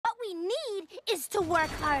is to work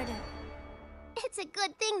harder. It's a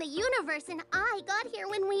good thing the universe and I got here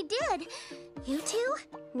when we did. You two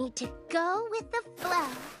need to go with the flow.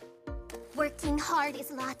 Working hard is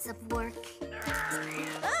lots of work.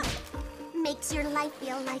 Makes your life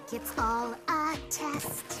feel like it's all a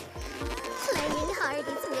test. Playing hard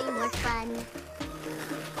is way more fun.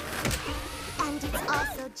 And it's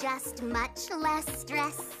also just much less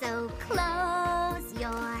stress. So close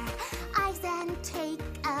your eyes and take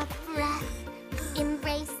a breath.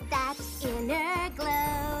 Embrace that inner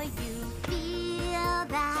glow. You feel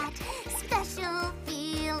that special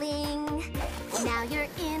feeling. Now you're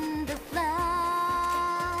in the flow.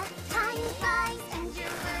 Time flies and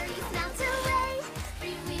your worries melt away.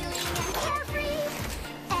 Freewheeling and carefree.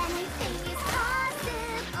 Anything is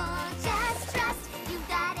possible. Just trust you've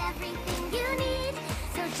got everything you need.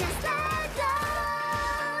 So just let go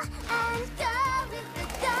and go with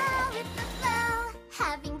the flow.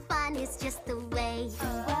 Having fun is just the way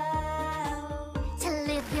to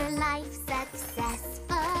live your life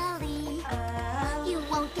successfully. You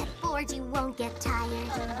won't get bored, you won't get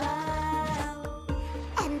tired.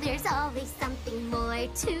 And there's always something more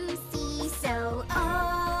to see. So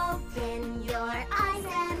open your eyes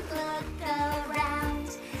and look around.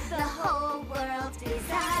 The whole world is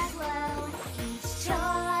aglow. Each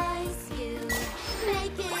choice you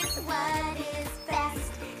make is what is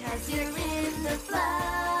best, 'cause you're in the flow.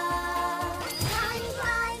 Time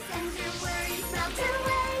flies and your worries melt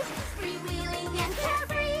away. Freewheeling and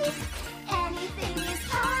carefree. Anything is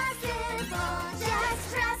possible. Just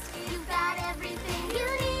trust you've got everything you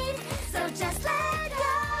need. So just let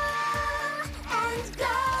go and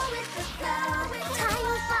go with the flow.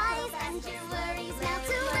 Time flies and your worries melt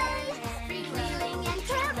away. Freewheeling and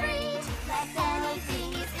carefree. Anything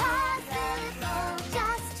is possible.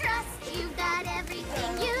 Just trust you've got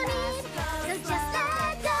everything you need. So just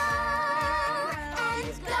let go and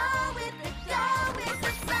go with the flow.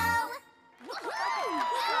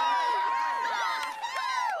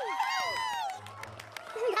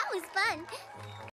 That was fun.